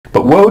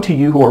But woe to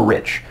you who are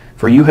rich,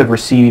 for you have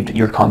received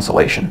your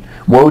consolation.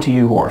 Woe to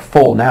you who are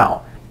full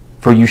now,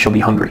 for you shall be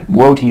hungry.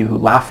 Woe to you who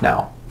laugh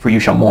now, for you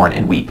shall mourn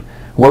and weep.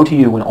 Woe to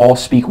you when all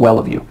speak well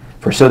of you,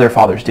 for so their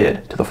fathers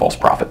did to the false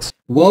prophets.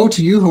 Woe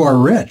to you who are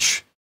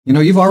rich. You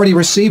know, you've already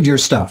received your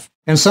stuff.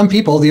 And some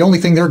people, the only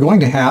thing they're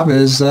going to have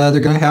is they're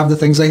going to have the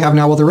things they have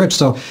now while they're rich.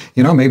 So,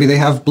 you know, maybe they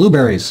have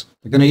blueberries.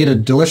 They're going to eat a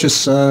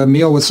delicious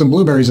meal with some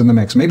blueberries in the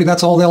mix. Maybe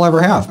that's all they'll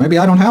ever have. Maybe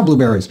I don't have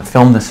blueberries. I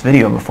filmed this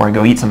video before I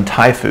go eat some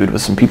Thai food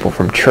with some people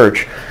from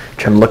church,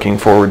 which I'm looking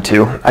forward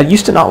to. I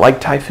used to not like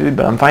Thai food,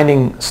 but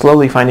I'm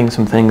slowly finding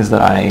some things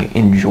that I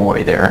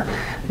enjoy there.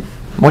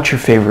 What's your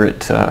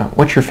favorite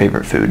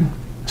food?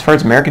 As far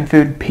as American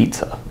food,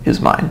 pizza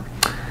is mine.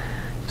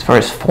 As far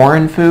as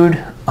foreign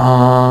food,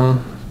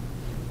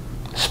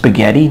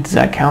 spaghetti, does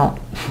that count?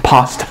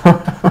 Pasta.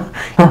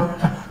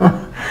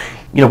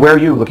 You know, where are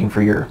you looking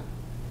for your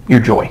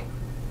joy?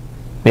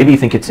 Maybe you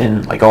think it's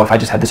in, like, oh, if I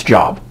just had this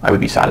job, I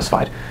would be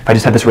satisfied. If I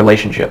just had this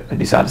relationship, I'd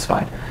be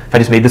satisfied. If I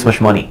just made this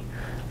much money.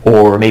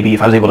 Or maybe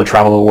if I was able to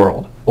travel the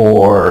world.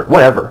 Or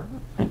whatever.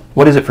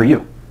 What is it for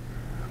you?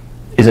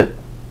 Is it,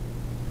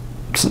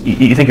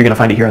 you think you're going to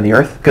find it here on the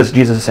earth? Because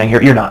Jesus is saying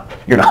here, you're not.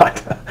 You're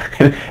not.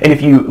 And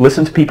if you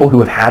listen to people who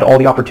have had all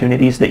the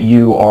opportunities that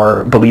you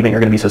are believing are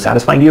going to be so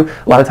satisfying to you,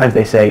 a lot of times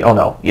they say, oh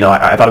no, you know,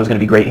 I thought it was going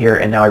to be great here,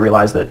 and now I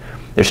realize that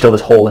there's still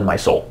this hole in my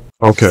soul.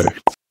 Okay.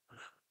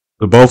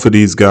 The both of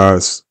these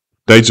guys,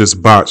 they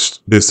just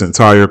botched this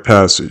entire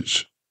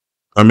passage.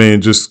 I mean,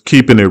 just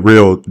keeping it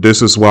real,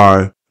 this is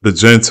why the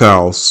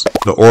Gentiles,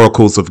 the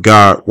oracles of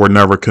God, were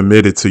never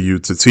committed to you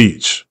to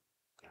teach.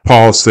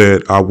 Paul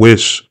said, I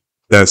wish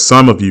that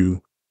some of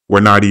you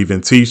were not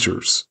even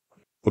teachers.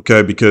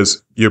 Okay,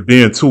 because you're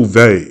being too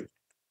vague.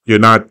 You're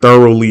not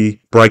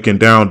thoroughly breaking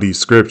down these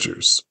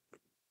scriptures.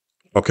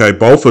 Okay,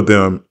 both of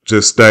them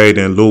just stayed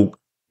in Luke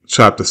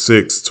chapter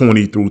 6,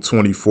 20 through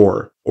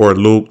 24, or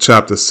Luke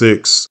chapter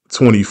 6,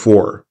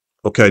 24.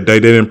 Okay, they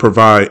didn't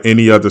provide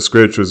any other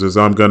scriptures as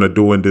I'm going to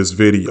do in this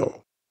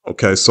video.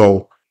 Okay,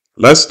 so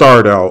let's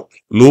start out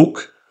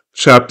Luke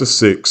chapter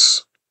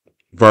 6,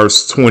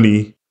 verse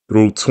 20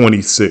 through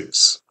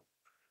 26.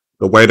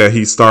 The way that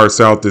he starts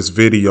out this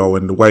video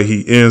and the way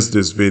he ends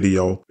this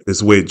video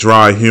is with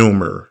dry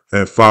humor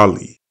and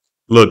folly.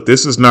 Look,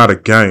 this is not a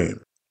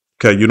game.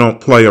 Okay, you don't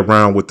play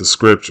around with the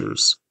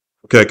scriptures.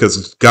 Okay,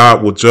 because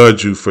God will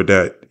judge you for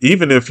that.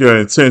 Even if your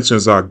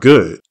intentions are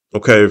good.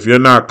 Okay, if you're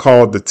not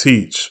called to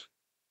teach,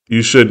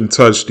 you shouldn't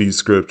touch these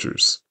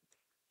scriptures.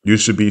 You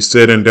should be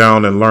sitting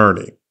down and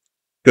learning.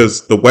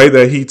 Because the way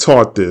that he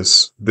taught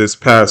this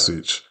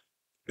passage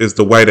is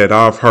the way that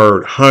I've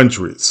heard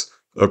hundreds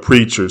of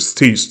preachers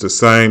teach the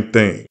same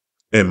thing,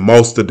 and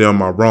most of them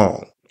are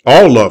wrong.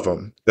 All of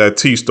them that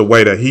teach the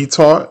way that he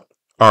taught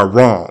are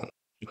wrong.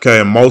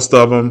 Okay, and most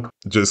of them,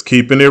 just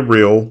keeping it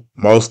real,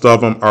 most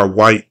of them are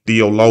white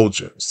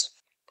theologians.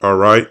 All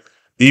right,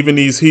 even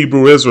these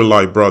Hebrew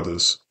Israelite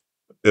brothers,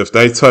 if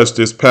they touch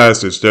this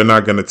passage, they're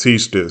not going to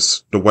teach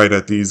this the way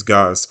that these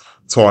guys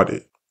taught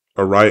it.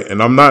 All right,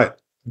 and I'm not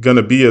going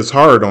to be as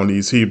hard on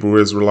these Hebrew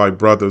Israelite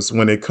brothers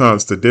when it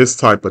comes to this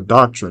type of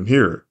doctrine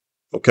here.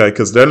 Okay,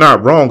 because they're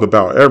not wrong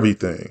about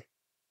everything.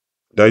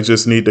 They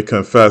just need to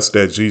confess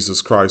that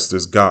Jesus Christ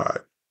is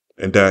God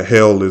and that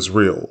hell is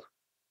real.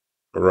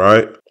 All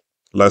right,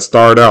 let's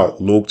start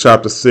out Luke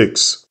chapter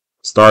 6,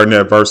 starting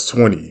at verse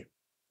 20.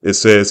 It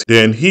says,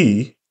 Then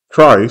he,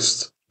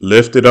 Christ,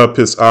 lifted up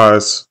his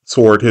eyes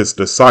toward his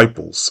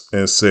disciples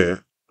and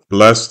said,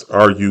 Blessed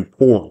are you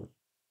poor,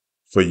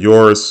 for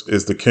yours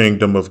is the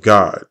kingdom of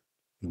God.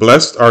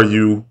 Blessed are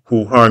you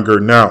who hunger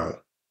now,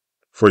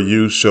 for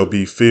you shall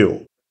be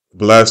filled.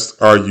 Blessed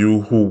are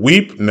you who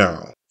weep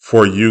now,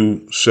 for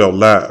you shall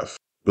laugh.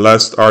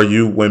 Blessed are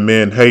you when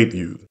men hate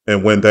you,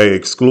 and when they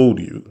exclude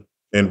you,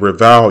 and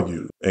revile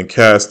you, and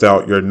cast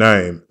out your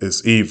name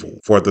as evil,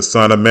 for the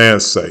Son of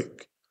Man's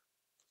sake.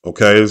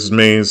 Okay, this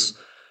means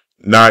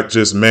not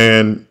just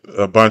man,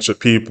 a bunch of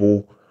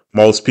people,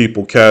 most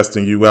people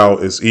casting you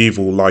out as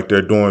evil like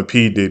they're doing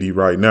P. Diddy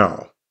right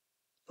now.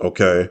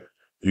 Okay,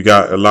 you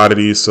got a lot of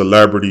these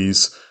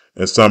celebrities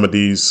and some of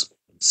these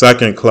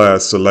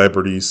second-class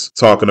celebrities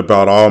talking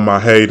about all my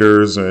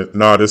haters, and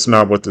no, that's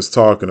not what this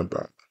talking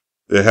about.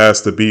 It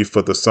has to be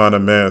for the Son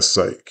of Man's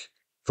sake,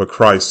 for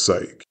Christ's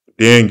sake.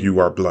 Then you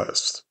are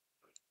blessed.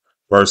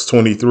 Verse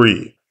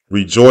 23,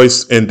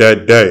 Rejoice in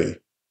that day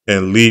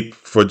and leap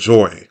for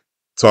joy.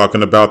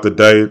 Talking about the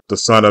day the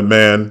Son of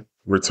Man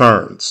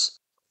returns.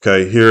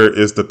 Okay, here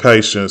is the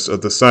patience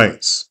of the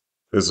saints,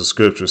 as the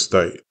scripture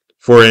state.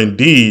 For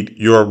indeed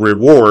your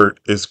reward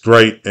is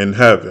great in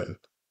heaven.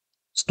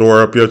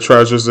 Store up your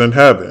treasures in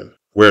heaven,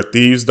 where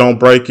thieves don't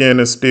break in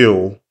and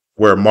steal,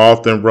 where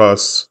moth and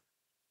rust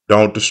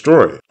don't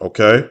destroy.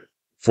 Okay?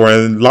 For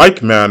in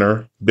like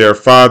manner their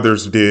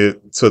fathers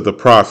did to the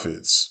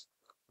prophets.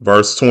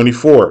 Verse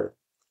 24.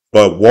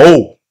 But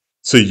woe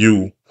to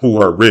you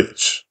who are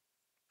rich,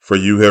 for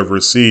you have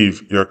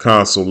received your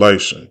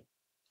consolation.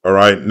 All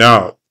right,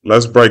 now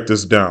let's break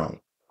this down.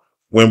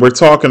 When we're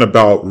talking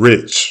about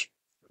rich,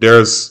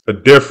 there's a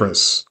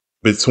difference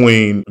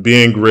between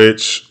being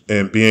rich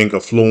and being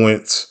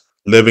affluent,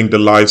 living the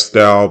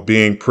lifestyle,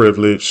 being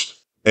privileged,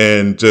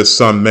 and just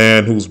some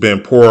man who's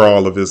been poor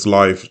all of his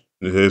life.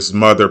 His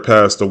mother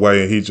passed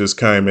away and he just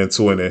came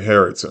into an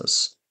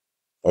inheritance.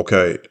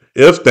 Okay.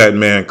 If that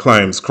man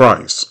claims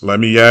Christ, let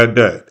me add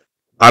that.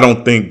 I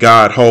don't think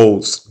God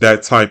holds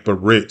that type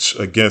of rich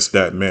against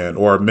that man,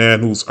 or a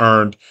man who's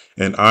earned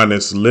an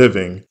honest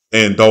living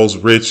and those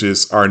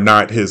riches are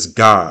not his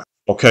God.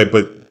 Okay,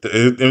 but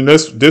and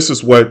this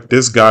is what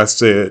this guy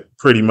said,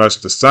 pretty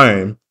much the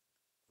same,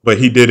 but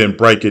he didn't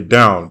break it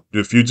down.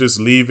 If you just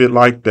leave it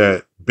like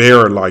that,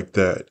 bare like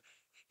that,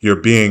 you're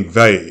being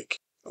vague.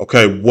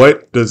 Okay,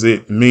 what does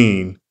it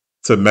mean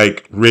to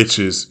make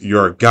riches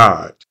your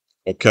God?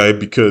 Okay,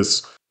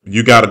 because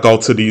you got to go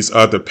to these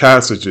other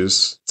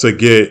passages to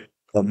get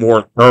a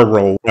more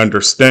thorough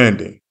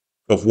understanding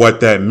of what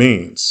that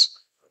means.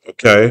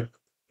 Okay,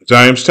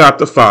 James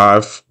chapter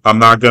 5, I'm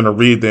not going to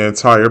read the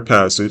entire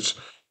passage,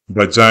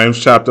 but James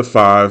chapter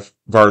 5,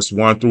 verse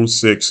 1 through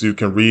 6, you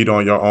can read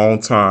on your own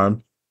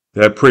time.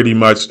 That pretty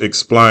much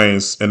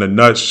explains in a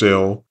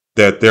nutshell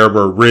that there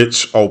were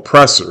rich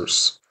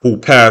oppressors who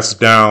passed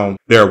down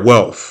their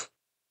wealth.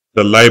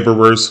 The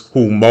laborers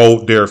who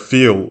mowed their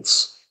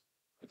fields,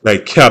 they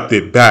kept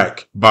it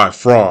back by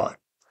fraud.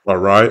 All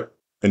right.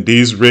 And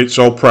these rich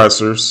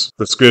oppressors,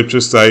 the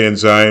scriptures say in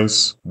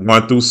James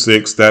 1 through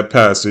 6, that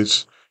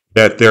passage,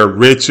 that their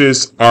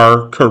riches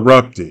are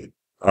corrupted.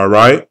 All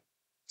right.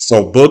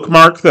 So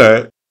bookmark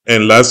that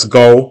and let's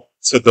go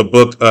to the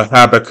book of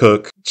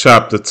Habakkuk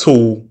chapter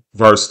 2,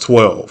 verse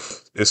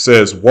 12. It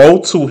says, woe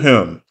to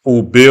him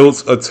who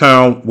builds a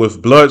town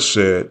with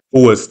bloodshed,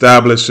 who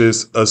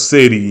establishes a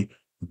city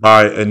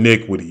by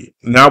iniquity.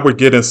 Now we're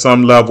getting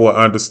some level of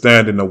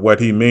understanding of what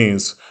he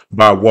means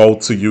by woe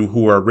to you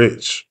who are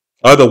rich.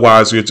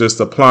 Otherwise, you're just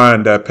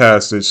applying that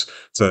passage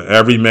to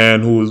every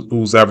man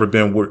who's ever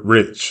been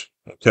rich.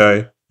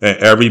 Okay. And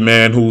every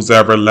man who's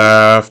ever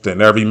laughed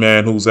and every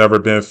man who's ever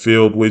been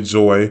filled with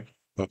joy.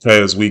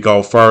 Okay. As we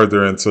go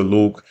further into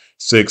Luke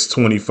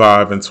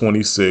 6:25 and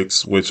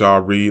 26, which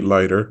I'll read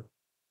later.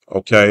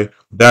 Okay.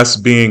 That's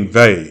being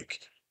vague.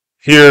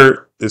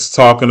 Here is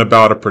talking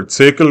about a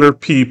particular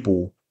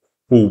people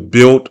who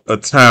built a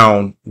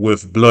town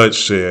with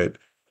bloodshed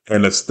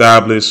and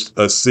established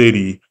a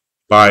city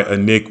by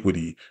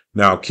iniquity.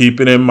 Now,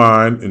 keep it in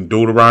mind, in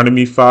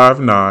Deuteronomy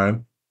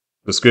 5:9,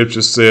 the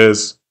scripture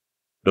says,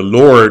 the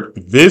Lord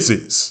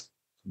visits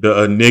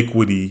the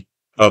iniquity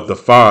of the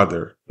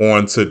father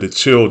onto the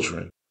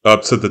children,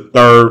 up to the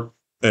third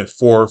and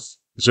fourth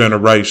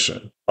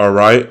generation. All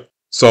right.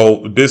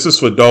 So this is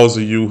for those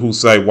of you who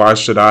say, why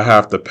should I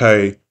have to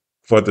pay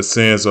for the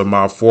sins of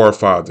my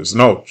forefathers?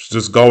 No,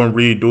 just go and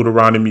read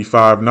Deuteronomy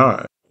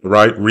 5:9,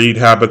 right? Read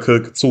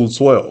Habakkuk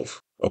 2:12.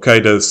 Okay,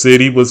 the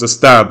city was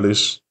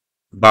established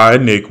by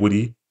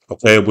iniquity.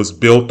 Okay, it was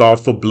built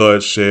off of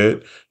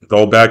bloodshed.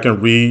 Go back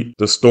and read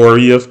the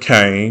story of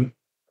Cain.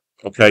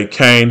 Okay,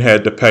 Cain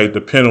had to pay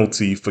the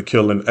penalty for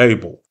killing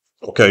Abel.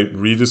 Okay,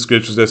 read the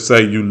scriptures that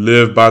say you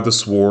live by the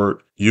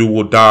sword, you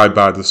will die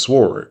by the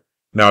sword.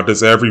 Now,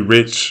 does every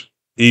rich,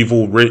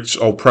 evil, rich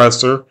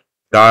oppressor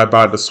die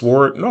by the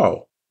sword?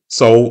 No.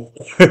 So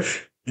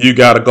you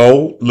got to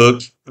go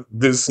look.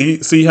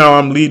 See how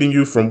I'm leading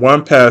you from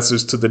one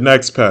passage to the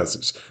next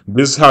passage.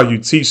 This is how you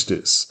teach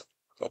this.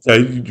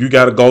 Okay, you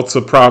got to go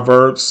to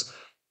Proverbs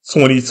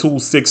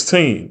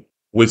 22:16,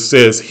 which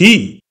says,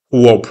 he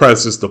who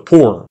oppresses the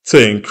poor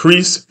to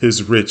increase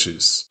his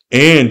riches,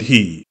 and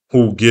he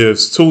who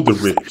gives to the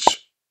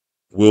rich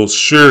will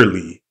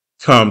surely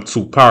come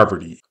to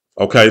poverty.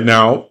 Okay,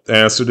 now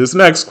answer this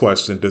next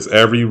question. Does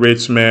every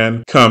rich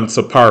man come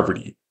to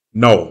poverty?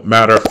 No.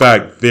 Matter of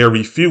fact,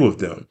 very few of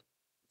them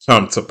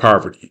come to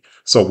poverty.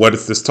 So what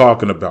is this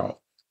talking about?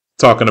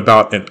 Talking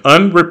about an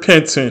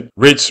unrepentant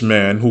rich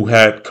man who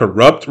had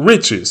corrupt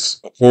riches.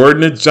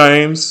 According to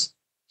James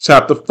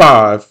chapter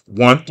 5,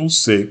 1 through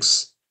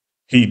 6,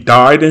 he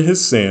died in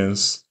his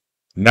sins.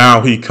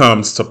 Now he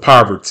comes to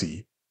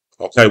poverty.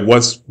 Okay,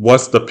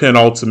 what's the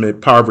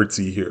penultimate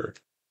poverty here?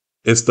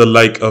 It's the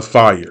lake of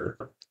fire.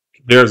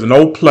 There's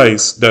no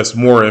place that's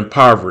more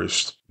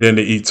impoverished than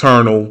the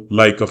eternal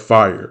lake of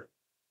fire.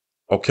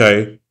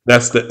 Okay,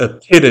 that's the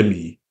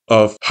epitome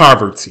of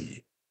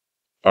poverty.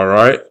 All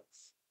right.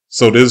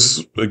 So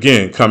this,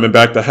 again, coming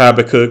back to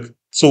Habakkuk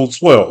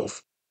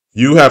 2:12,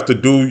 you have to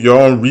do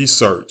your own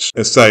research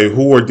and say,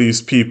 who are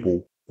these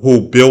people who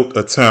built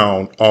a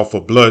town off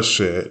of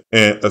bloodshed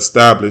and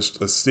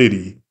established a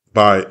city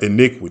by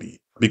iniquity?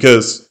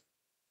 Because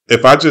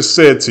if I just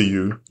said to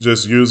you,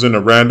 just using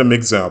a random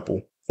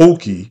example,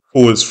 Pookie,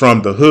 who is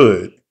from the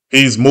hood,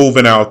 he's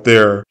moving out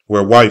there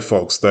where white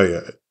folks stay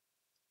at.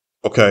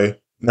 Okay.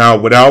 Now,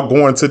 without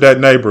going to that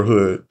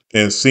neighborhood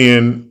and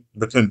seeing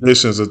the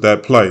conditions of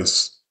that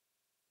place,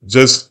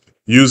 just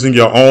using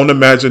your own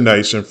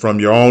imagination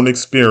from your own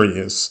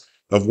experience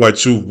of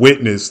what you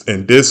witnessed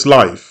in this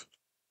life,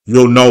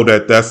 you'll know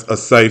that that's a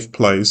safe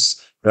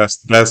place.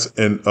 That's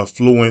an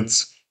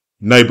affluent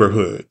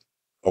neighborhood.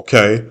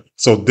 Okay.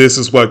 So this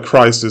is what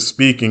Christ is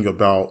speaking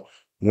about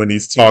when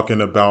he's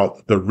talking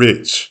about the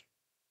rich,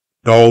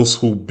 those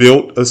who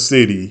built a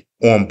city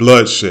on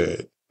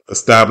bloodshed,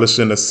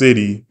 establishing a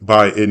city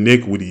by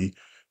iniquity,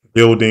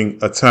 building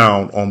a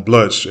town on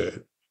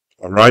bloodshed.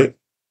 All right.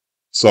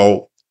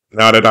 So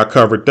now that I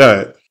covered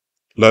that,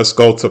 let's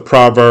go to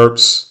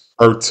Proverbs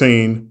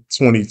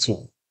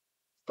 13:22.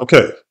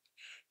 Okay.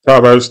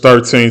 Proverbs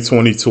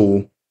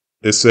 13:22.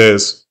 It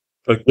says,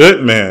 a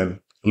good man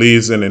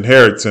leaves an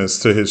inheritance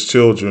to his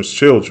children's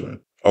children.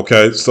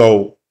 Okay.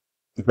 So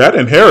that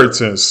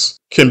inheritance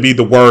can be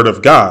the word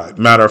of God.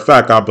 Matter of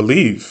fact, I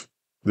believe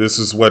this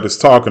is what it's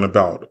talking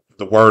about,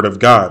 the word of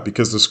God,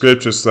 because the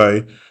scriptures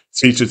say,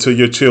 teach it to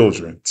your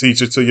children,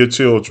 teach it to your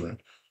children.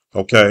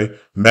 Okay.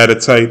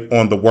 Meditate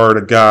on the word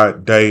of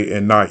God day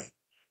and night.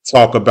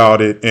 Talk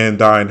about it in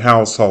thine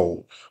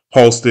household.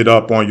 Post it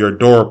up on your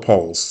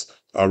doorposts.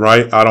 All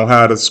right. I don't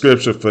have the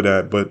scripture for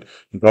that, but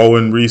go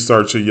and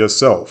research it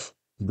yourself.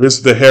 This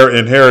is the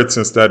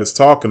inheritance that it's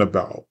talking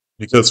about.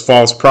 Because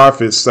false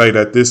prophets say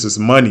that this is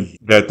money,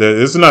 that there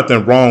is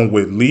nothing wrong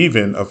with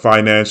leaving a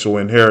financial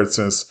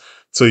inheritance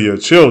to your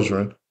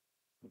children.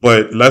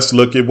 But let's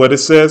look at what it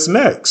says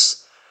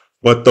next.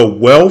 But the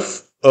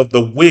wealth of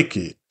the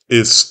wicked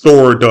is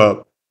stored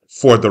up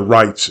for the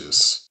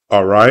righteous.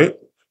 All right.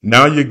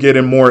 Now you're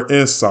getting more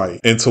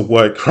insight into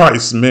what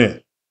Christ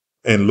meant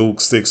in Luke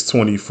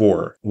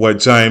 6:24, what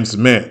James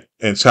meant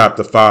in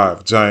chapter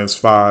 5, James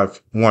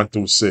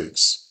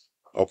 5:1-6.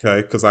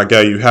 Okay, because I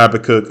gave you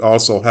Habakkuk,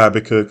 also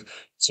Habakkuk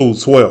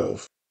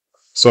 2:12.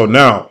 So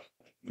now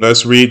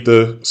let's read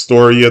the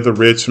story of the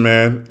rich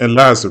man and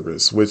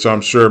Lazarus, which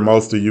I'm sure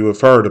most of you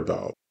have heard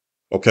about.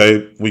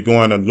 Okay, we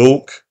go into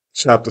Luke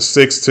chapter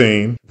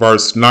 16,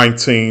 verse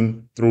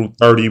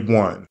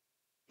 19-31.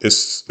 It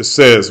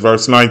says,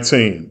 verse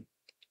 19,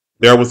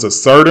 there was a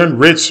certain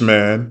rich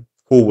man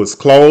who was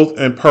clothed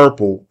in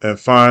purple and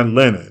fine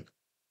linen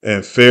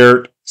and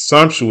fared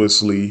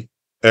sumptuously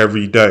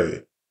every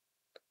day.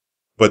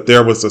 But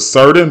there was a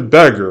certain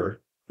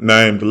beggar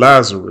named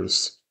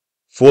Lazarus,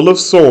 full of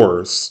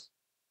sores,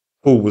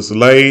 who was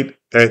laid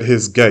at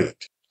his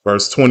gate.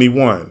 Verse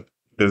 21,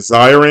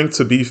 desiring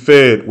to be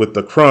fed with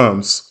the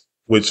crumbs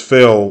which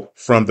fell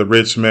from the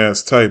rich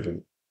man's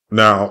table.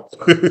 Now,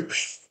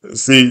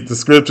 see, the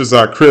scriptures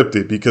are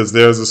cryptic because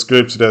there's a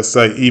scripture that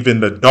say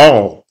even the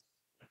dog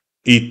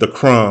eat the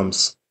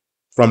crumbs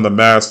from the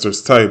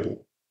master's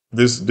table.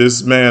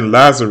 This man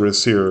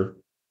Lazarus here,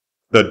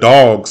 the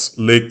dogs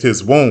licked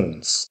his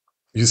wounds.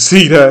 You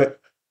see that?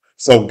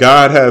 So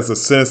God has a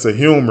sense of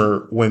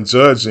humor when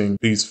judging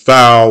these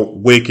foul,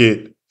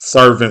 wicked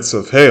servants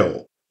of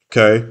hell.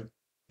 Okay?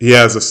 He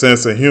has a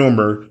sense of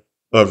humor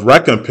of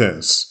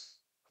recompense.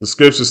 The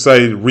scriptures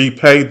say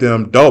repay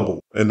them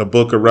double in the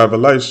book of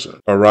Revelation.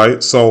 All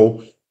right?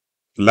 So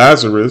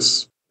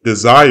Lazarus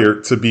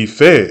desired to be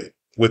fed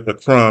with the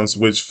crumbs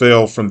which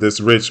fell from this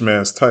rich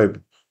man's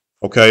table.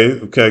 Okay,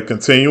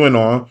 continuing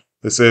on.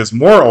 It says,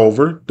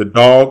 moreover, the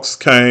dogs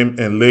came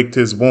and licked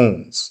his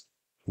wounds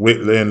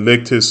and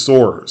licked his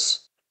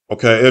sores.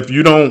 Okay, if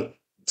you don't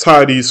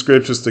tie these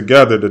scriptures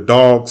together, the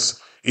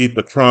dogs eat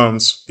the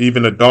crumbs,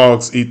 even the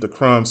dogs eat the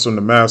crumbs from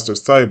the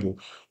master's table.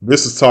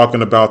 This is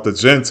talking about the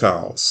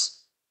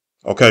Gentiles.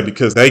 Okay,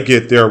 because they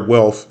get their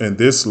wealth in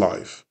this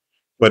life.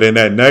 But in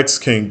that next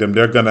kingdom,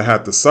 they're going to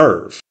have to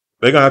serve.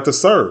 They're going to have to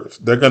serve.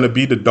 They're going to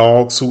be the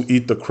dogs who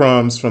eat the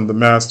crumbs from the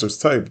master's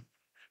table.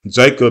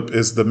 Jacob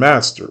is the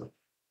master.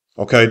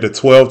 Okay, the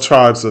 12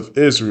 tribes of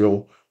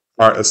Israel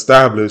are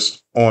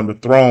established on the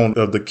throne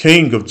of the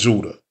king of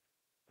Judah,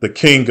 the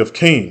king of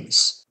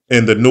kings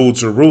in the New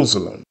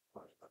Jerusalem.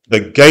 The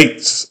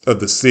gates of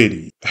the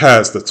city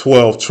has the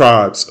 12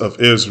 tribes of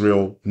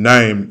Israel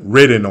name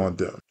written on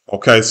them.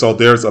 Okay, so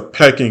there's a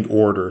pecking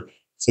order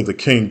to the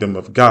kingdom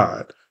of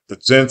God. The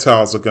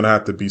Gentiles are going to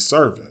have to be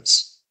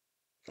servants.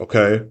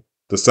 Okay,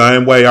 the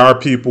same way our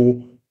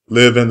people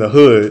live in the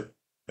hood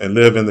and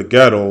live in the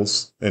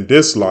ghettos in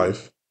this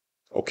life.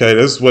 Okay,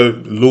 this is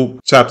what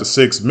Luke chapter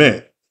 6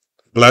 meant.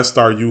 Blessed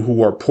are you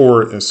who are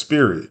poor in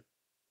spirit,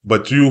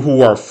 but you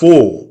who are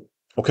full.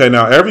 Okay,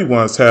 now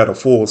everyone's had a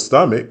full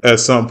stomach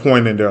at some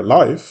point in their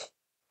life.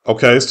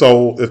 Okay,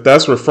 so if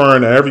that's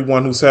referring to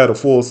everyone who's had a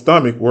full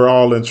stomach, we're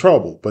all in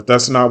trouble. But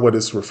that's not what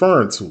it's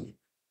referring to.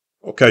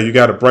 Okay, you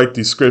got to break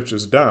these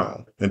scriptures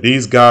down. And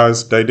these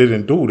guys, they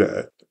didn't do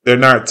that. They're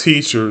not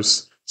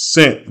teachers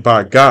sent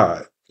by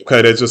God.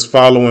 Okay, they're just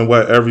following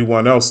what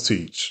everyone else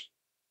teach,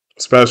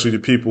 especially the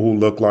people who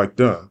look like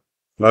them.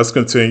 Let's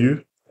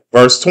continue.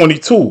 Verse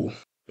 22.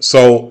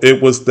 So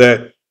it was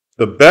that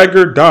the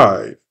beggar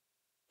died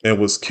and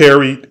was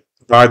carried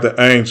by the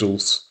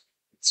angels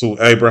to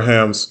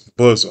Abraham's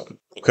bosom.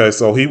 Okay,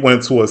 so he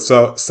went to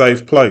a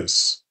safe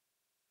place.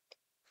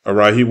 All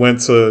right, he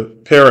went to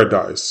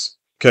paradise.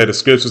 Okay, the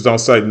scriptures don't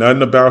say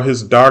nothing about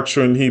his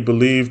doctrine he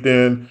believed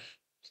in.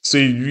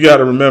 See, you got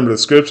to remember the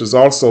scriptures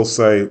also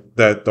say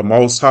that the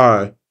Most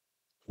High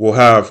will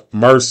have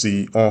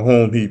mercy on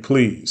whom he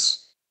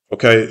please.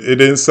 Okay, it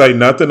didn't say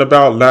nothing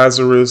about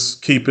Lazarus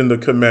keeping the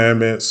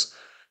commandments.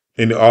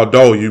 And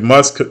although you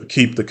must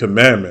keep the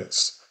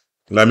commandments,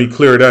 let me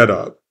clear that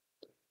up.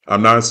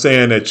 I'm not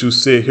saying that you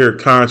sit here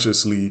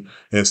consciously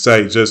and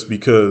say just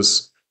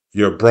because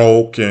you're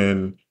broke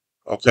and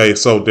okay,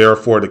 so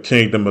therefore the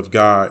kingdom of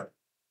God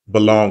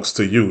belongs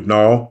to you.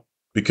 No,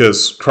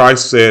 because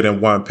Christ said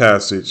in one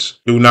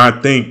passage, do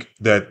not think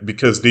that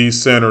because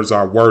these sinners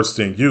are worse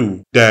than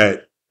you,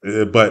 that,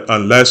 but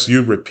unless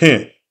you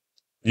repent,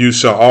 you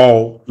shall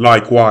all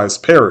likewise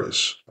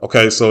perish.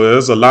 Okay, so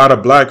there's a lot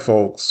of black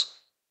folks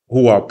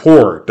who are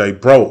poor, they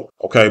broke,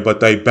 okay, but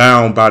they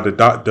bound by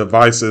the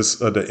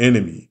devices of the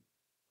enemy.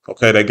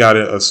 Okay, they got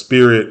a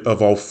spirit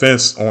of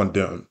offense on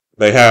them.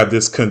 They have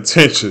this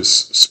contentious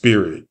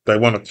spirit. They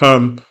want to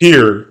come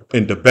here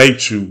and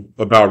debate you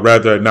about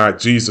whether or not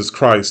Jesus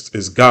Christ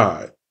is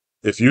God.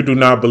 If you do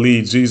not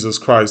believe Jesus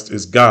Christ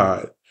is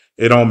God,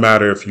 it don't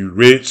matter if you're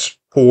rich,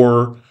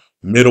 poor,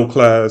 middle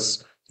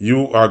class,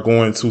 you are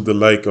going to the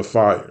lake of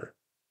fire.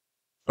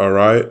 All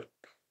right?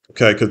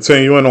 Okay,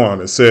 continuing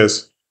on. It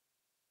says,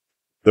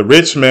 the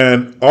rich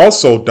man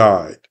also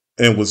died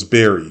and was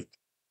buried.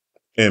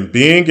 And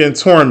being in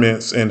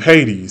torments in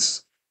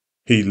Hades,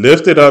 he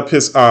lifted up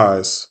his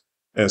eyes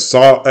and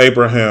saw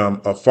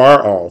Abraham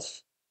afar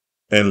off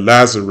and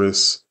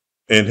Lazarus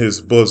in his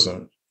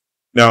bosom.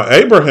 Now,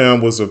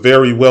 Abraham was a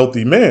very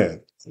wealthy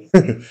man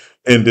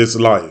in this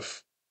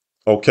life.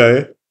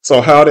 Okay.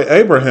 So how did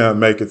Abraham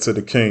make it to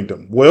the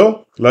kingdom?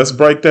 Well, let's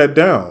break that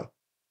down.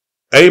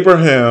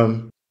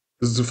 Abraham,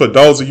 for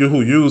those of you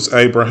who use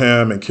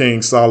Abraham and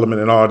King Solomon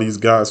and all these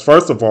guys,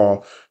 first of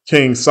all,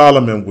 King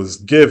Solomon was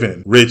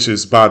given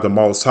riches by the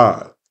Most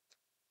High.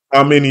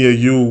 How many of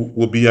you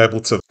will be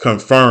able to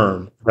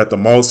confirm that the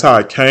Most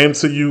High came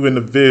to you in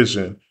a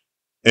vision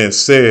and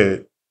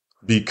said,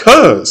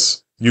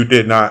 because you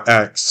did not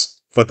ask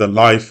for the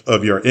life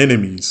of your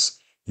enemies,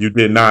 you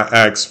did not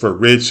ask for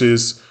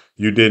riches,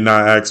 you did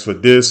not ask for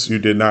this, you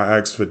did not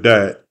ask for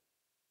that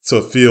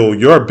to fill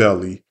your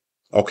belly.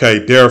 Okay,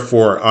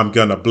 therefore, I'm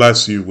going to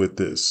bless you with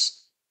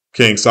this.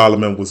 King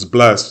Solomon was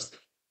blessed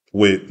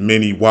with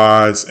many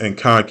wives and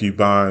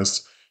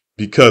concubines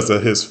because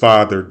of his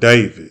father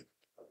David.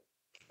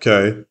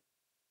 Okay.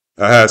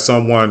 I had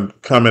someone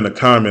come in the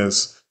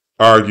comments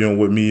arguing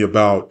with me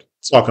about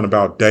talking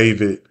about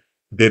David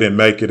didn't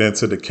make it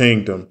into the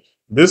kingdom.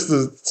 This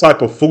is the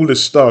type of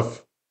foolish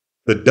stuff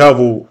the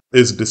devil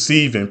is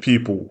deceiving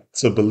people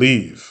to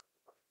believe.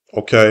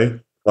 Okay.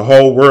 The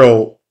whole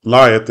world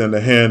lieth in the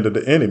hand of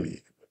the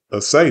enemy,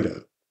 of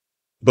Satan.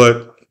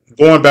 But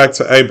going back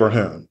to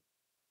Abraham,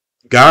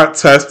 God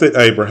tested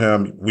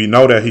Abraham. We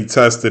know that he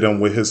tested him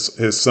with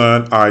his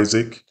son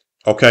Isaac.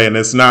 Okay, and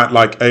it's not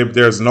like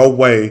there's no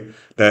way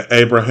that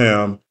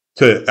Abraham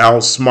could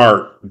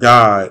outsmart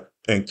God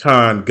and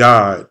con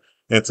God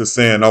into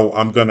saying, oh,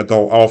 I'm going to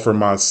go offer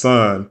my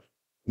son,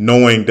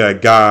 knowing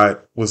that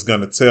God was going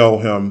to tell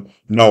him,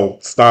 no,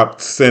 stop,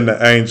 send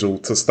the angel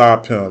to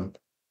stop him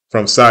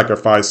from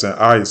sacrificing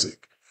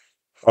Isaac.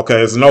 Okay,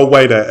 there's no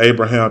way that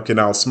Abraham can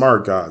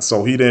outsmart God.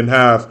 So he didn't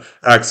have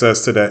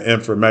access to that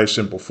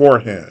information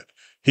beforehand.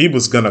 He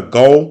was going to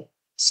go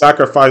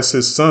sacrifice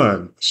his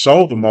son,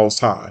 show the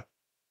Most High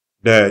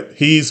that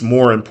he's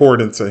more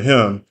important to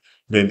him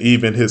than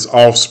even his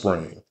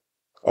offspring.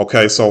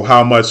 Okay, so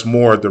how much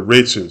more the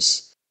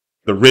riches?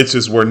 The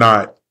riches were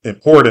not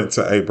important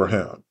to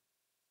Abraham.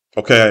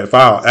 Okay, if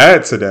I'll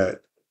add to that,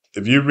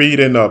 if you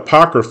read in the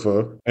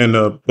Apocrypha, in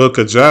the book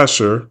of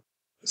Jasher,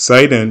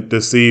 Satan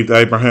deceived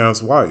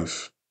Abraham's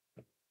wife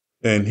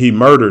and he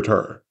murdered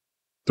her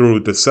through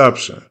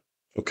deception.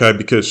 Okay,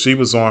 because she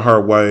was on her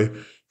way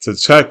to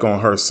check on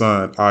her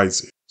son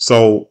Isaac.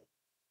 So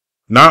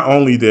not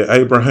only did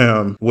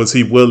Abraham, was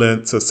he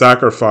willing to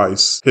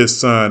sacrifice his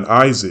son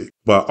Isaac,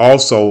 but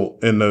also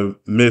in the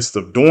midst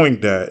of doing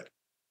that,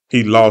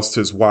 he lost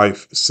his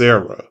wife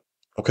Sarah.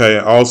 Okay,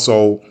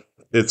 also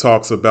it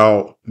talks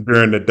about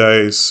during the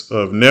days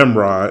of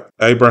Nimrod,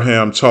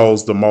 Abraham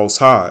chose the Most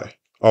High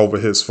over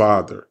his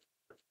father.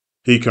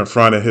 He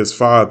confronted his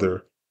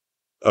father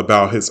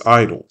about his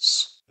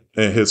idols.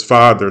 And his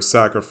father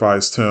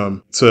sacrificed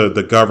him to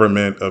the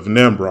government of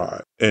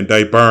Nimrod. And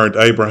they burned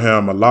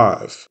Abraham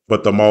alive.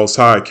 But the Most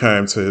High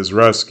came to his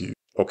rescue.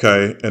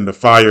 Okay? And the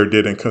fire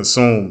didn't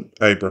consume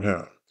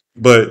Abraham.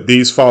 But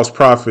these false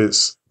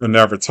prophets will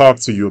never talk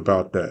to you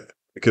about that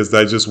because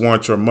they just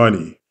want your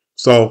money.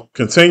 So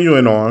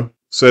continuing on,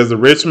 says the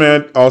rich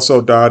man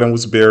also died and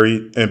was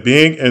buried, and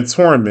being in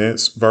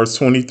torments, verse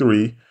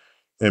 23,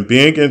 and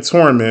being in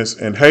torments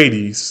in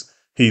Hades,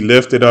 he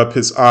lifted up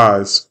his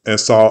eyes and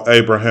saw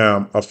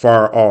Abraham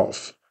afar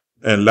off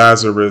and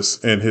Lazarus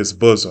in his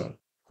bosom.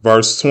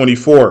 Verse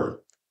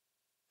 24.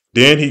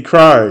 Then he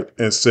cried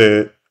and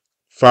said,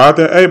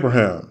 Father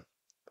Abraham,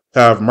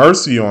 have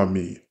mercy on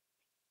me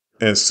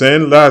and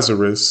send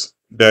Lazarus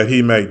that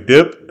he may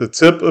dip the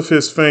tip of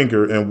his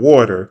finger in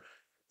water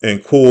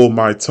and cool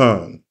my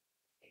tongue.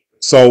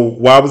 So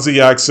why was he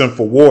asking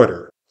for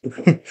water?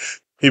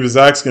 He was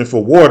asking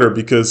for water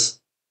because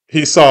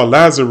he saw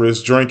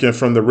Lazarus drinking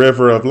from the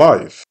river of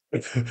life.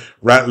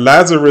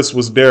 Lazarus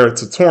was there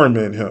to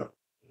torment him.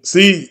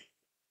 See,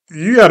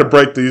 you got to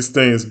break these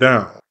things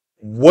down.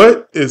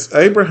 What is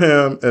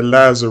Abraham and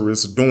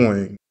Lazarus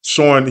doing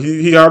showing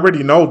he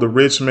already know the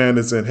rich man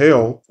is in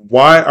hell.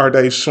 Why are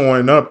they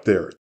showing up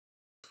there?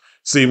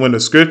 See, when the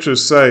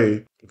scriptures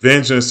say,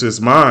 vengeance is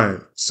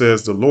mine,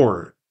 says the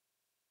Lord,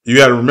 you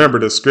got to remember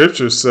the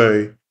scriptures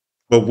say,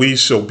 but we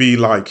shall be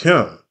like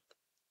him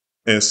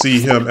and see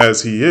him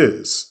as he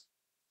is.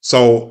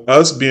 So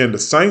us being the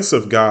saints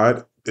of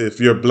God, if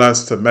you're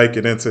blessed to make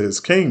it into his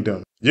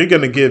kingdom, you're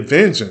going to get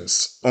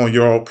vengeance on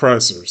your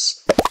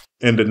oppressors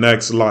in the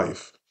next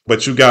life.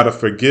 But you got to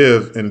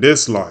forgive in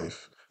this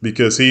life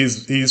because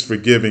he's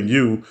forgiven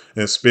you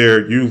and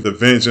spared you the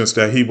vengeance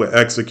that he would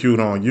execute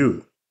on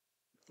you.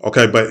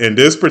 Okay, but in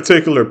this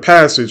particular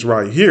passage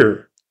right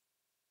here,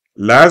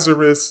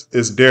 Lazarus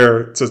is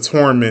there to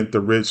torment the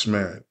rich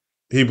man.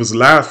 He was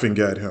laughing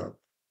at him,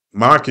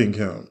 mocking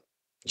him,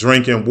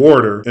 drinking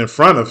water in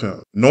front of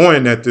him,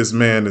 knowing that this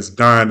man is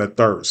dying of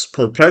thirst,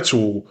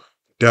 perpetual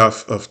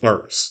death of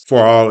thirst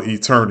for all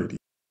eternity.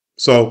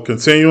 So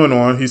continuing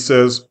on, he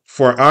says,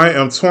 for I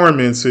am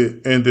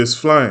tormented in this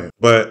flame.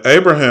 But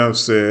Abraham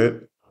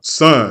said,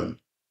 son,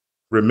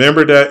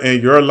 remember that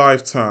in your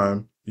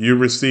lifetime you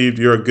received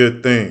your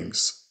good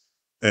things,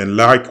 and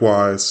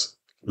likewise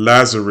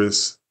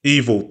Lazarus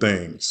evil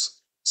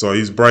things. So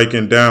he's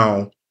breaking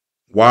down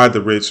why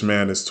the rich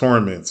man is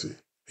tormented.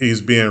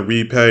 He's being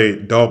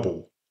repaid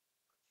double.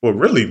 Well,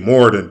 really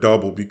more than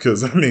double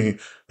because,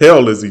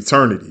 hell is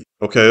eternity.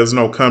 Okay, there's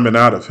no coming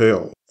out of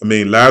hell.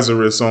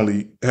 Lazarus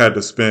only had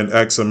to spend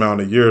X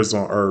amount of years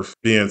on earth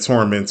being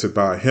tormented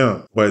by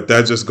him. But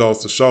that just goes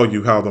to show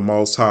you how the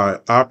Most High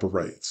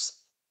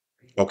operates.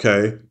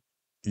 Okay,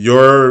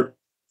 your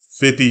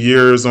 50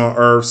 years on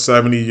earth,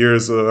 70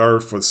 years of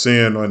earth for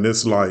sin on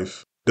this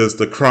life, does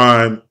the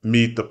crime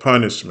meet the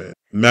punishment?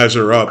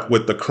 Measure up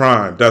with the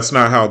crime? That's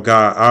not how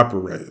God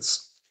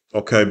operates.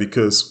 Okay,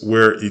 because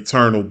we're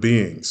eternal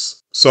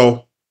beings.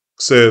 So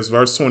says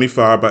verse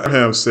 25, but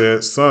Abraham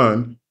said,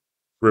 son,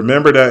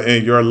 remember that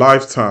in your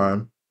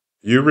lifetime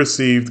you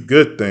received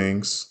good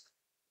things,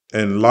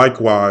 and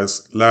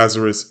likewise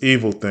Lazarus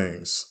evil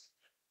things.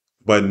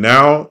 But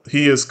now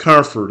he is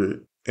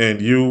comforted,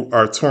 and you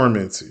are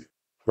tormented.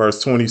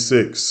 Verse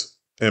 26,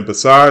 and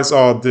besides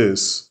all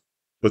this,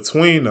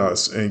 between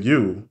us and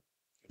you,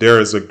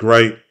 there is a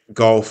great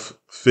gulf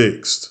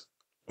fixed.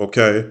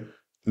 Okay?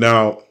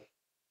 Now,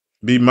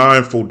 be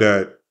mindful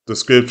that the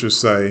scriptures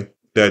say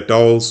that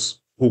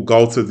those who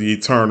go to the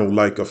eternal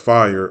lake of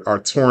fire are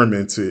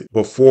tormented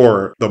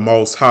before the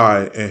Most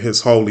High and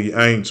his holy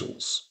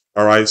angels.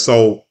 All right?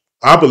 So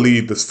I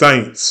believe the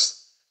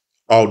saints,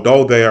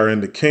 although they are in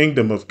the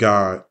kingdom of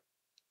God,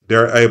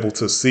 they're able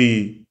to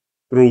see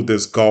through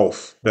this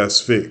gulf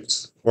that's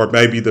fixed. Or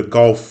maybe the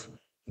gulf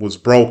was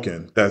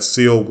broken, that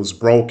seal was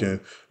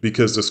broken,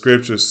 because the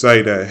scriptures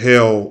say that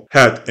hell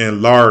hath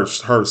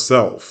enlarged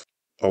herself.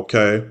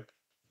 Okay?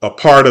 A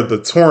part of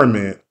the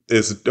torment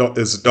is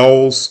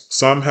those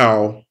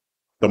somehow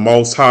the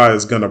Most High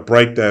is going to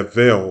break that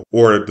veil,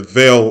 or the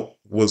veil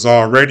was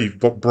already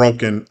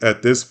broken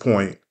at this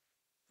point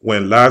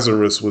when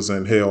Lazarus was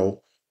in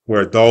hell,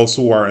 where those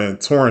who are in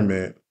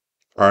torment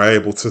are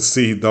able to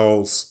see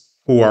those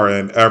who are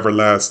in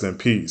everlasting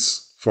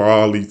peace for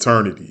all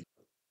eternity.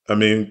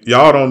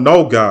 Y'all don't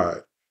know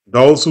God.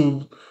 Those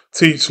who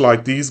teach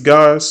like these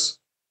guys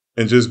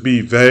and just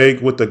be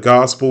vague with the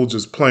gospel,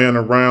 just playing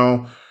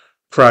around,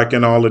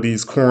 cracking all of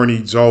these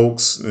corny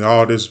jokes and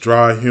all this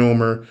dry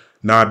humor,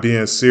 not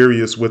being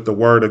serious with the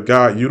word of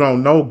God, you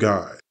don't know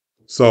God.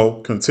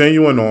 So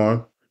continuing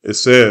on, it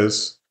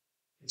says,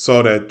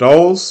 so that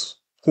those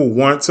who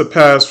want to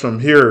pass from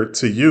here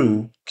to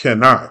you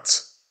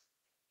cannot,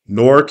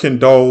 nor can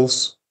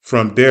those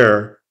from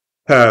there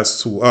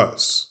pass to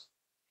us.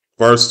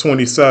 Verse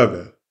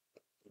 27,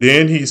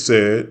 then he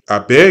said, I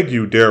beg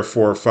you,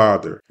 therefore,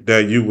 Father,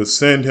 that you would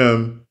send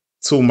him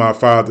to my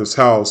father's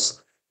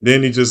house.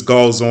 Then he just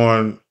goes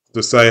on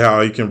to say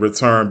how he can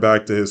return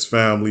back to his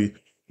family.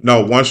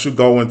 No, once you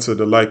go into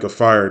the lake of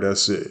fire,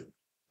 that's it.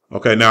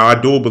 Okay, now I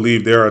do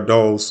believe there are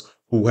those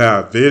who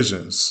have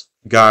visions.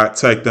 God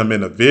take them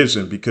in a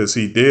vision, because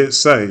he did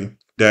say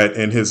that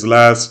in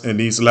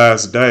these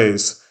last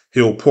days,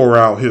 he'll pour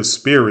out his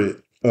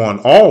spirit on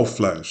all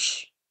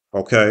flesh.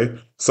 Okay,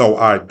 so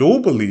I do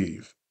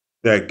believe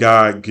that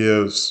God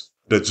gives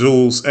the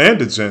Jews and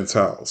the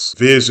Gentiles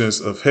visions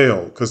of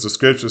hell, because the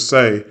scriptures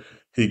say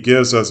he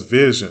gives us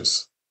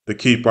visions to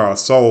keep our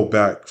soul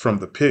back from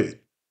the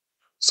pit.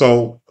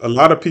 So a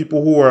lot of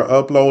people who are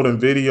uploading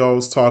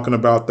videos talking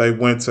about they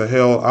went to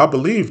hell, I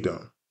believe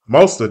them,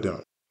 most of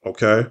them.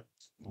 Okay,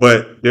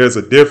 but there's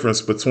a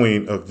difference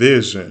between a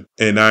vision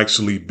and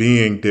actually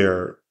being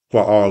there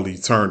for all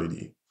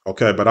eternity.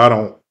 Okay, but I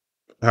don't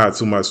have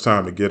too much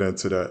time to get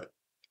into that.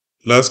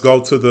 Let's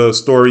go to the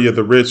story of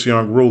the rich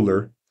young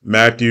ruler,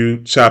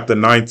 Matthew chapter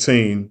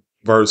 19,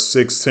 verse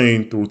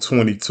 16 through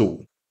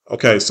 22.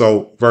 Okay,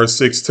 so verse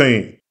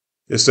 16,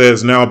 it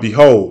says, now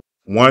behold,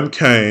 one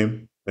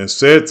came and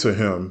said to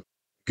him,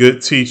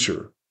 good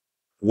teacher,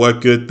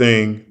 what good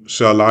thing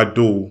shall I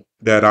do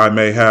that I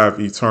may have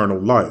eternal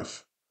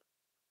life?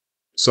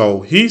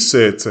 So he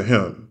said to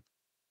him,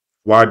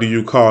 why do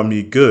you call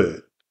me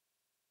good?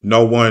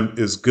 No one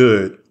is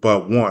good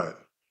but one,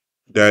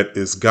 that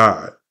is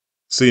God.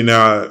 See,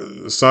 now,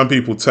 some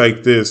people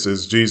take this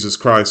as Jesus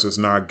Christ is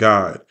not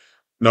God.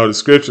 No, the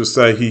scriptures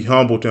say he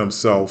humbled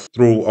himself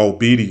through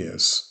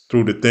obedience,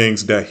 through the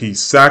things that he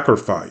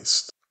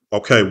sacrificed.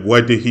 Okay,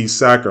 what did he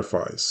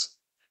sacrifice?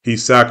 He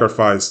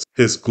sacrificed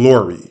his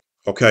glory,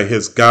 okay,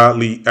 his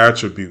godly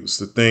attributes,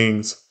 the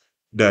things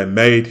that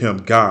made him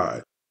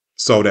God,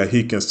 so that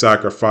he can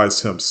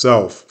sacrifice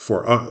himself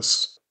for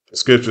us. The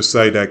scriptures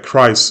say that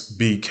Christ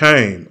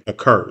became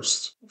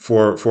accursed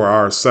for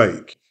our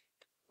sake.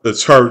 The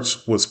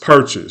church was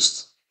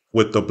purchased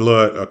with the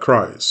blood of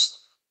Christ.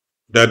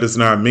 That does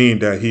not mean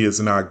that he is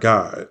not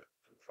God.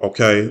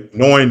 Okay,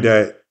 knowing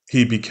that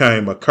he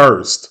became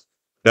accursed,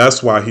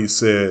 that's why he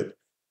said,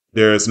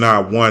 there is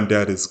not one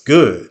that is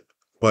good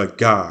but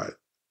God,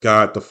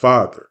 God the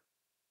Father.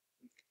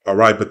 All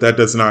right, but that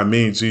does not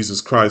mean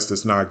Jesus Christ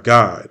is not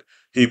God.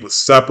 He was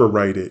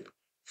separated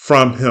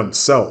from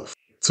himself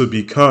to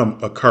become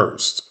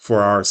accursed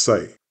for our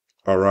sake.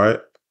 All right,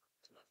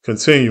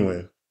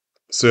 continuing,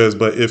 says,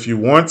 but if you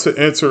want to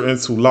enter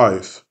into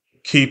life,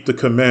 keep the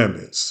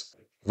commandments.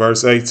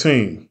 Verse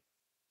 18,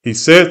 he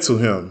said to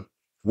him,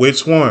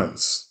 which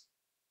ones?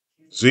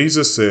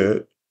 Jesus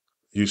said,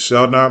 you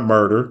shall not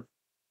murder,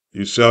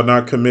 you shall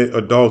not commit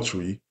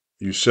adultery,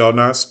 you shall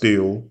not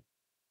steal,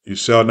 you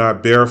shall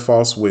not bear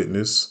false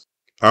witness,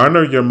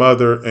 honor your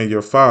mother and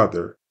your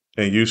father,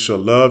 and you shall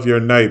love your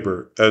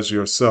neighbor as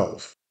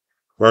yourself.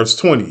 Verse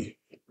 20,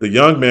 the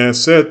young man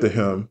said to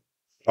him,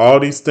 all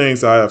these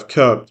things I have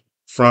kept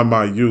from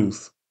my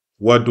youth.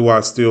 What do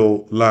I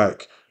still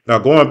lack? Now,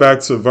 going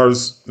back to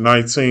verse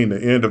 19,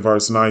 the end of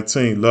verse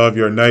 19, love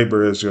your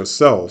neighbor as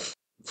yourself.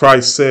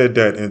 Christ said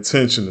that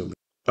intentionally,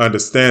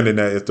 understanding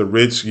that if the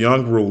rich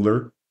young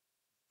ruler,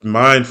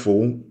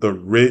 mindful, the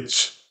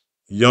rich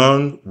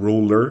young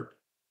ruler,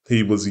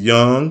 he was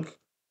young,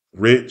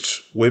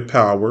 rich with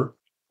power.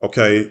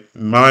 Okay,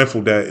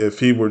 mindful that if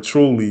he were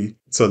truly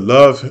to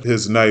love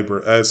his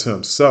neighbor as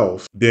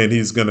himself, then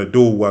he's going to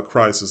do what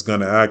Christ is going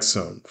to ask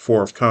him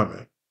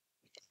forthcoming.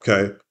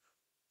 Okay,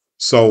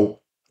 so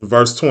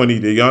verse 20,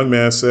 the young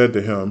man said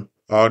to him,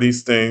 all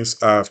these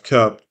things I have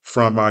kept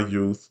from my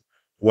youth.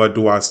 What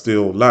do I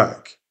still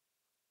lack?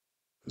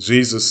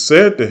 Jesus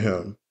said to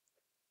him,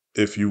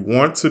 if you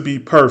want to be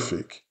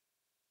perfect,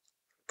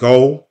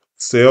 go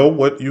sell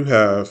what you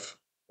have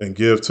and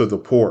give to the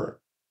poor,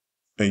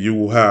 and you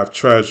will have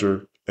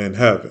treasure in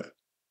heaven.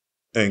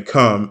 And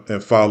come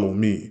and follow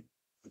me.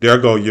 There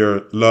go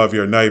your love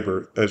your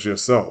neighbor as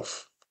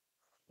yourself.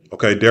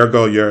 Okay, there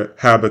go your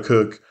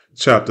Habakkuk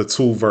chapter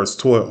 2, verse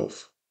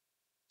 12.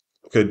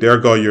 Okay, there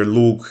go your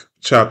Luke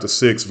chapter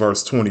 6,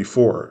 verse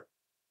 24.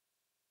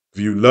 If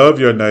you love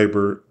your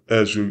neighbor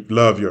as you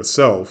love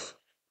yourself,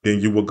 then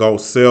you will go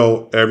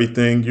sell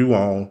everything you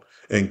own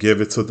and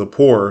give it to the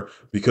poor,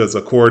 because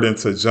according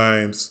to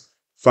James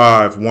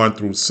 5, 1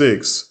 through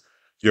 6,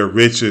 your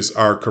riches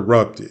are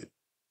corrupted.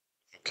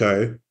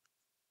 Okay.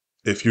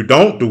 If you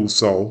don't do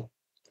so,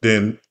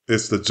 then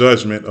it's the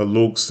judgment of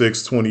Luke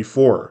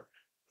 6:24.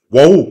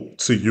 Woe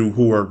to you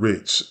who are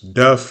rich,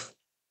 death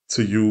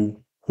to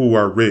you who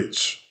are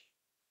rich,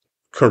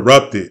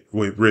 corrupted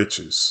with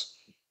riches.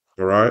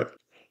 All right.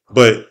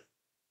 But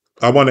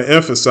I want to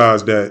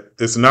emphasize that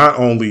it's not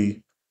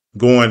only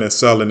going and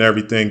selling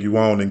everything you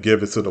own and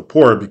give it to the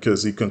poor,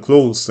 because he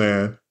concludes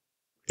saying,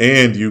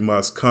 and you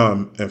must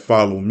come and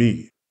follow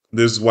me.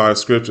 This is why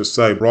scriptures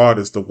say broad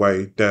is the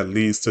way that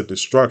leads to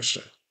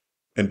destruction,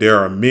 and there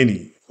are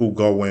many who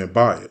go in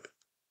by it.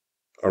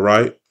 All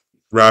right.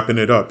 Wrapping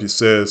it up, he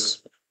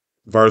says,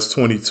 verse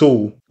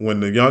 22, when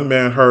the young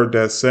man heard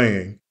that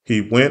saying,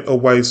 he went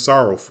away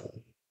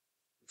sorrowful,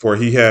 for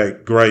he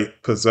had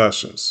great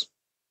possessions.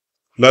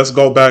 Let's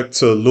go back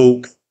to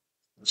Luke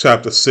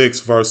chapter 6,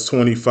 verse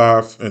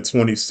 25 and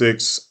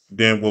 26.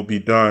 Then we'll be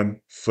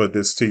done for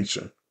this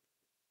teaching.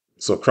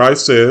 So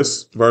Christ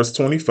says, verse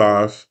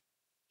 25,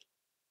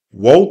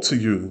 woe to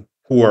you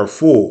who are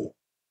full,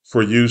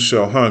 for you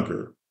shall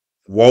hunger.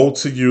 Woe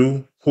to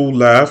you who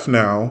laugh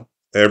now.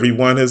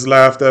 Everyone has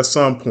laughed at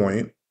some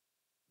point.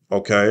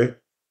 Okay.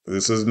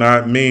 This does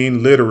not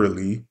mean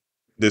literally.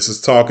 This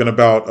is talking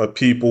about a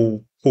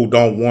people who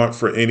don't want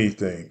for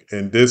anything.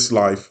 In this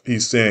life,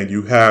 he's saying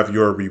you have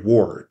your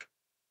reward.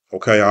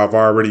 Okay. I've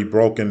already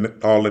broken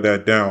all of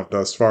that down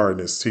thus far in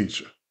this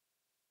teaching.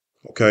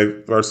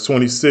 Okay. Verse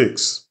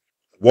 26.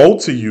 Woe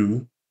to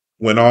you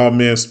when all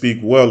men speak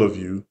well of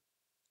you,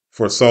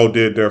 for so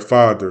did their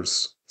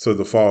fathers to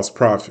the false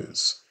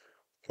prophets.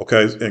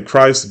 Okay, in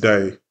Christ's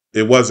day,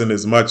 it wasn't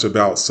as much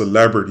about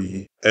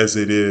celebrity as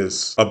it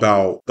is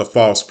about the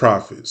false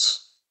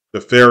prophets.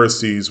 The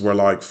Pharisees were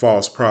like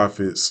false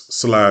prophets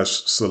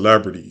 /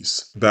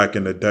 celebrities back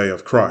in the day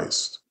of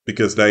Christ,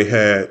 because they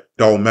had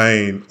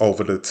domain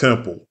over the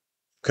temple.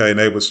 Okay, and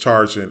they was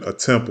charging a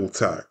temple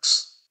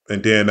tax.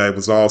 And then they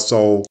was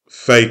also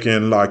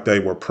faking like they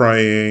were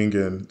praying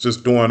and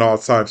just doing all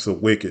types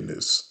of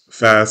wickedness,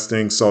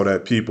 fasting so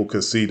that people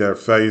could see their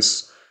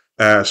face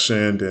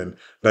ashen, and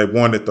they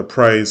wanted the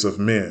praise of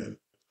men.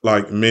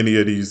 like many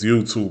of these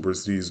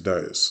YouTubers these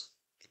days.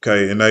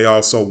 Okay, and they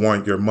also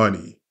want your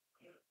money.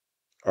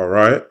 All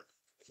right?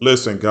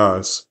 Listen,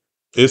 guys,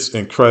 it's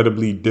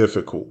incredibly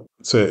difficult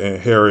to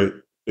inherit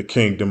the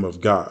kingdom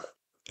of God.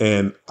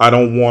 And I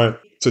don't want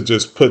to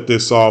just put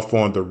this off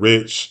on the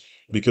rich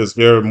because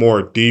there are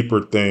more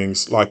deeper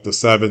things like the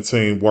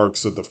 17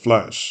 works of the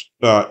flesh,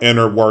 the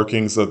inner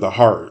workings of the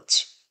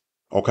heart.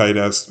 Okay,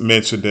 that's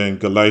mentioned in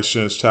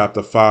Galatians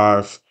chapter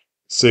 5,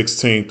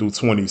 16 through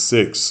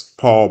 26.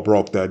 Paul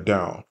broke that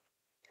down.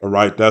 All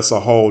right, that's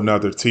a whole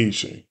nother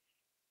teaching.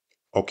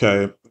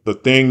 Okay, the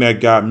thing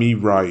that got me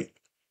right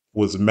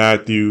was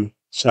Matthew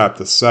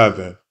chapter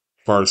 7,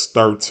 verse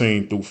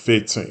 13 through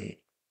 15,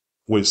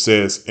 which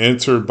says,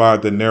 "Enter by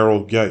the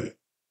narrow gate,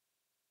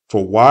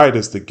 for wide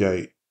is the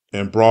gate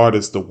and broad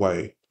is the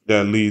way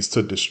that leads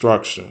to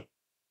destruction,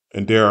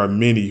 and there are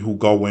many who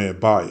go in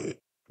by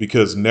it,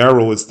 because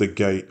narrow is the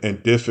gate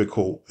and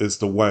difficult is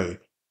the way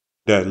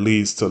that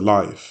leads to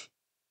life,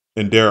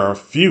 and there are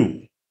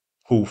few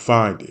who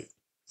find it."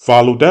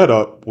 Follow that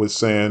up with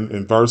saying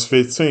in verse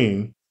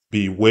 15,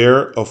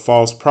 "Beware of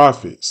false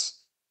prophets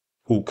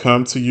who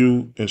come to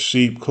you in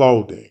sheep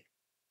clothing,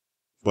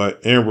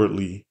 but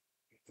inwardly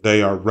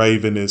they are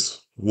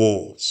ravenous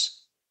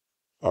wolves."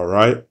 All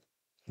right?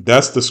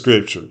 That's the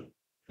scripture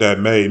that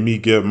made me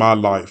give my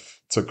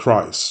life to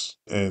Christ,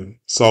 and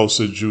so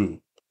should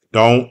you.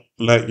 Don't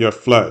let your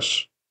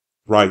flesh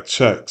write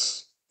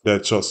checks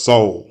that your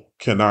soul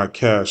cannot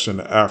cash in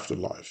the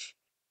afterlife.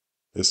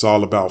 It's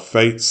all about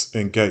fates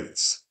and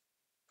gates.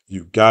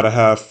 You gotta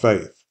have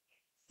faith,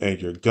 and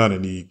you're gonna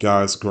need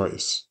God's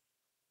grace.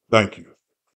 Thank you.